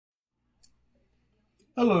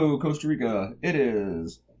Hello, Costa Rica. It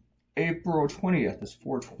is April 20th. It's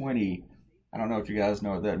 420. I don't know if you guys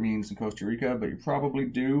know what that means in Costa Rica, but you probably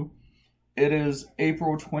do. It is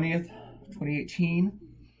April 20th, 2018.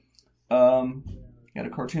 Um, Got a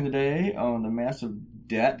cartoon today on the massive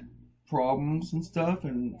debt problems and stuff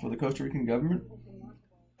and for the Costa Rican government.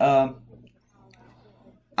 Um,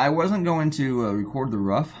 I wasn't going to record the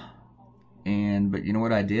rough, but you know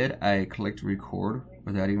what I did? I clicked record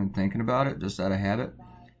without even thinking about it, just out of habit.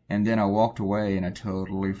 And then I walked away and I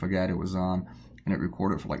totally forgot it was on, and it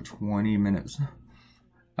recorded for like 20 minutes.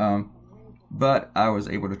 But I was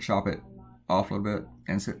able to chop it off a little bit,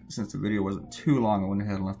 and since the video wasn't too long, I went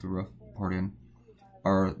ahead and left the rough part in,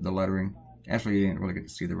 or the lettering. Actually, you didn't really get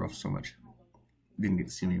to see the rough so much. You didn't get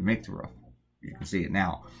to see me make the rough. You can see it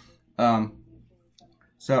now.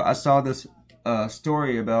 So I saw this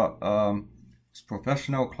story about this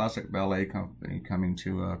professional classic ballet company coming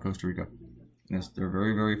to Costa Rica. And it's their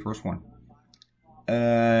very, very first one.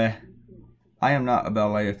 I am not a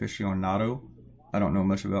ballet aficionado. I don't know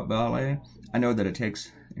much about ballet. I know that it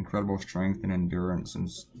takes incredible strength and endurance and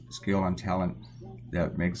skill and talent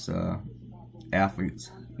that makes athletes,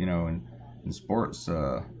 in sports.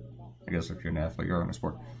 I guess if you're an athlete, you're in a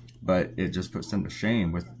sport. But it just puts them to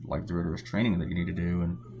shame with like the rigorous training that you need to do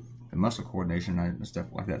and the muscle coordination and stuff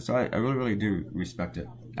like that. So I really, really do respect it.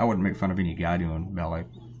 I wouldn't make fun of any guy doing ballet.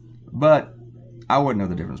 But I wouldn't know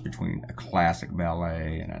the difference between a classic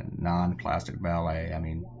ballet and a non-classic ballet. I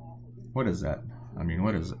mean, what is that? I mean,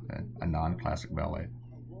 what is a non-classic ballet?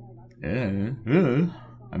 I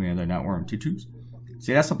mean, they're not wearing tutus.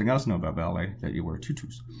 See, that's something else to know about ballet, that you wear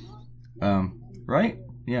tutus. Right?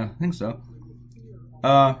 Yeah, I think so.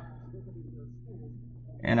 And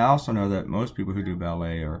I also know that most people who do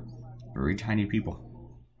ballet are very tiny people.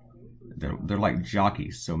 They're like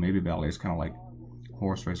jockeys, so maybe ballet is kind of like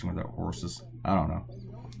horse racing without horses. I don't know.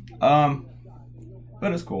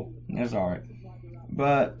 But it's cool. It's alright.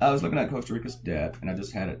 But I was looking at Costa Rica's debt, and I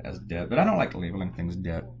just had it as debt. But I don't like labeling things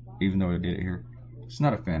debt, even though I did it here. Just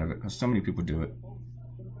not a fan of it, because so many people do it.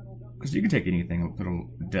 Because you can take anything and put a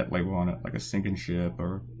debt label on it, like a sinking ship,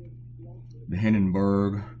 or the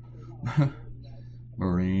Hindenburg,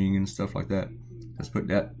 Marine, and stuff like that. Just put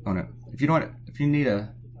debt on it. If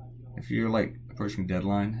you're like approaching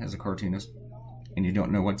deadline as a cartoonist, and you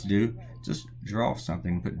don't know what to do, just draw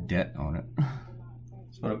something and put debt on it.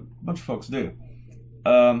 That's what a bunch of folks do.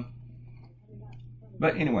 But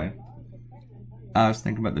anyway, I was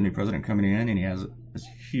thinking about the new president coming in, and he has this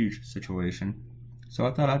huge situation. So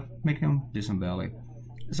I thought I'd make him do some ballet.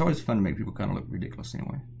 It's always fun to make people kind of look ridiculous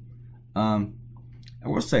anyway. I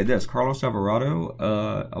will say this, Carlos Alvarado,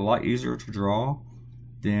 a lot easier to draw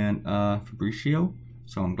than Fabricio,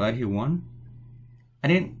 so I'm glad he won. I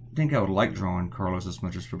didn't think I would like drawing Carlos as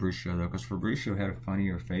much as Fabricio, though, because Fabricio had a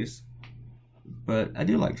funnier face. But I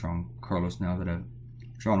do like drawing Carlos now that I've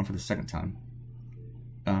drawn him for the second time.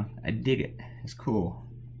 I dig it. It's cool.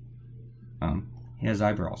 He has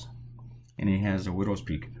eyebrows, and he has a widow's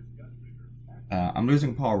peak. I'm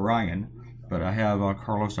losing Paul Ryan, but I have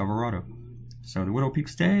Carlos Alvarado. So the widow peak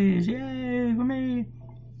stays. Yay for me!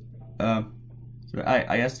 So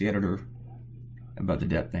I asked the editor about the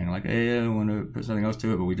debt thing. Like, hey, I want to put something else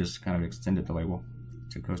to it, but we just kind of extended the label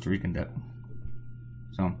to Costa Rican debt.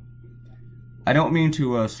 So I don't mean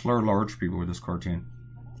to slur large people with this cartoon.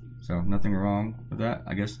 So nothing wrong with that,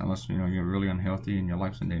 I guess, unless you're really unhealthy and your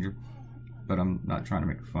life's in danger. But I'm not trying to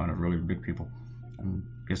make fun of really big people. I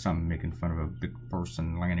guess I'm making fun of a big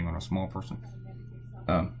person landing on a small person.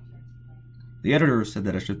 The editor said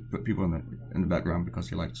that I should put people in the background because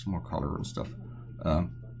he likes more color and stuff.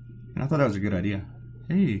 And I thought that was a good idea.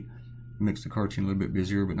 Hey, makes the cartoon a little bit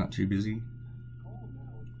busier, but not too busy.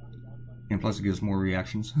 And plus it gives more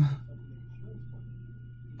reactions.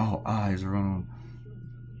 Oh, eyes are on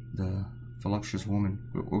the voluptuous woman.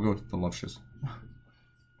 We'll go with voluptuous.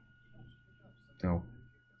 Though,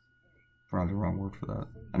 probably the wrong word for that.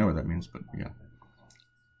 I know what that means, but yeah.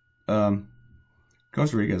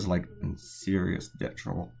 Costa Rica is like in serious debt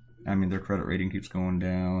trouble. I mean, their credit rating keeps going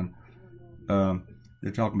down.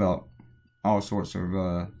 They're talking about all sorts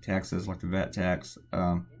of taxes, like the VAT tax,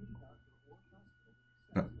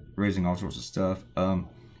 raising all sorts of stuff.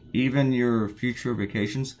 Even your future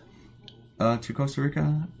vacations to Costa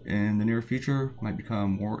Rica in the near future might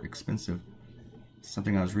become more expensive.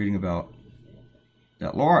 Something I was reading about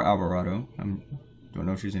that Laura Alvarado, I don't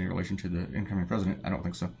know if she's in relation to the incoming president, I don't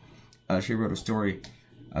think so. She wrote a story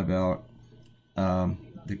about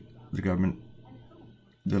the government,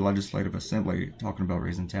 the legislative assembly, talking about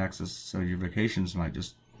raising taxes. So your vacations might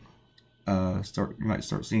just you might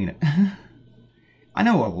start seeing it. I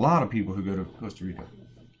know a lot of people who go to Costa Rica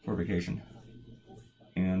for vacation.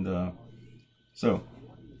 And so,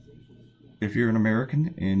 if you're an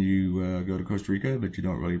American and you go to Costa Rica, but you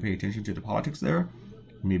don't really pay attention to the politics there,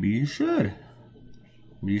 maybe you should.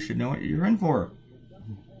 Maybe you should know what you're in for.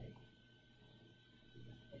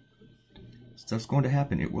 Stuff's going to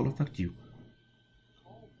happen. It will affect you.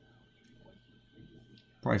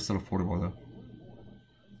 Probably still affordable, though.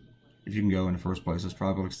 If you can go in the first place, it's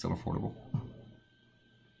probably still affordable.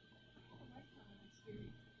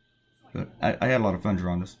 But I had a lot of fun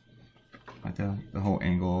drawing this. Like the whole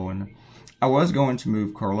angle. And I was going to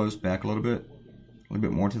move Carlos back a little bit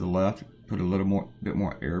more to the left. Put a bit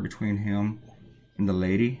more air between him and the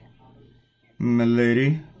lady. My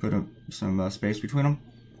lady. Put some space between them.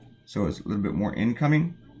 So it's a little bit more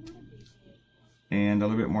incoming. And a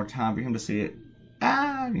little bit more time for him to see it.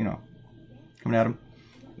 You know, coming at him.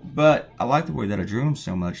 But I like the way that I drew him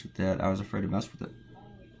so much that I was afraid to mess with it.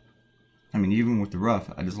 I mean, even with the rough,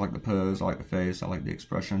 I just like the pose, I like the face, I like the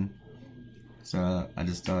expression. So I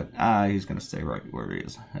just thought, he's going to stay right where he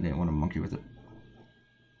is. I didn't want to monkey with it.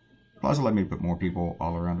 Plus, it let me put more people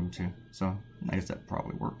all around him too. So I guess that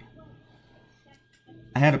probably worked.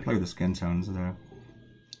 I had to play with the skin tones though.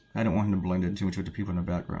 I didn't want him to blend in too much with the people in the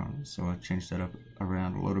background. So I changed that up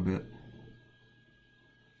around a little bit.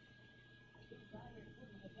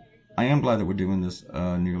 I am glad that we're doing this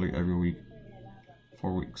nearly every week.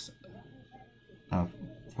 4 weeks. 4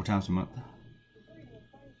 times a month.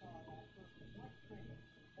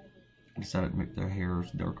 I decided to make their hairs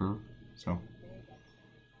darker, so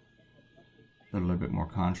put a little bit more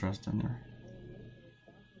contrast in there.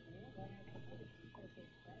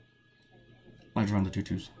 I draw the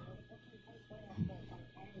tutus.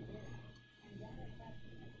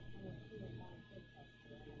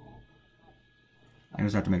 I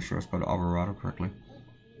just have to make sure I spelled Alvarado correctly.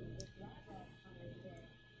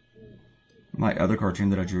 My other cartoon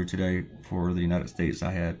that I drew today for the United States,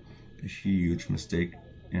 I had a huge mistake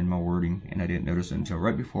in my wording, and I didn't notice it until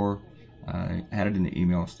right before I had it in the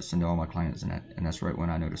emails to send to all my clients, and that's right when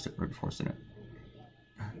I noticed it, right before I sent it.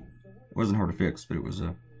 It wasn't hard to fix, but it was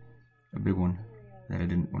a big one that I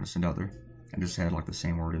didn't want to send out there. I just had like the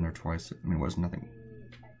same word in there twice. I mean, it wasn't nothing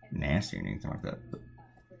nasty or anything like that. But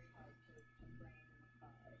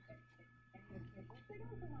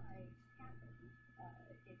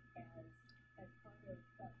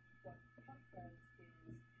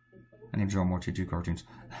I need to draw more tutu cartoons.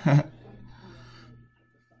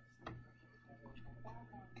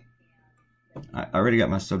 I already got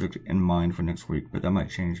my subject in mind for next week, but that might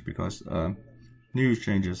change because news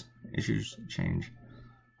changes, issues change.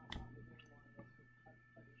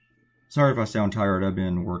 Sorry if I sound tired. I've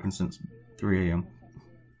been working since 3 a.m.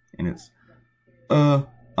 and it's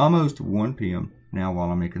almost 1 p.m. now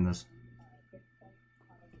while I'm making this.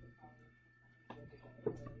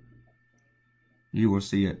 You will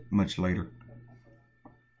see it much later.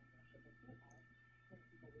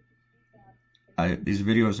 These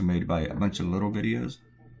videos are made by a bunch of little videos,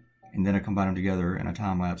 and then I combine them together and I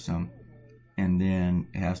time-lapse them, and then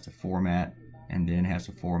it has to format, and then it has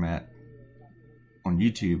to format on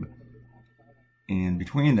YouTube. And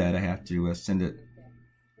between that, I have to send it.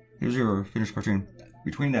 Here's your finished cartoon.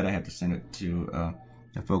 Between that, I have to send it to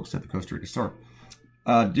the folks at the Costa Rica Star.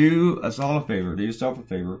 Do us all a favor. Do yourself a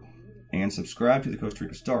favor. And subscribe to the Costa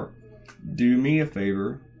Rica Star. Do me a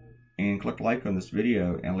favor and click like on this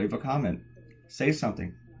video and leave a comment. Say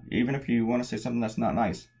something. Even if you want to say something that's not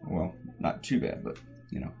nice. Well, not too bad, but,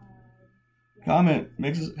 you know. Comment.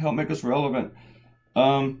 Help make us relevant.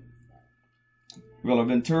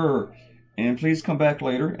 Relevanter. And please come back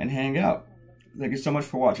later and hang out. Thank you so much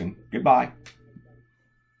for watching. Goodbye.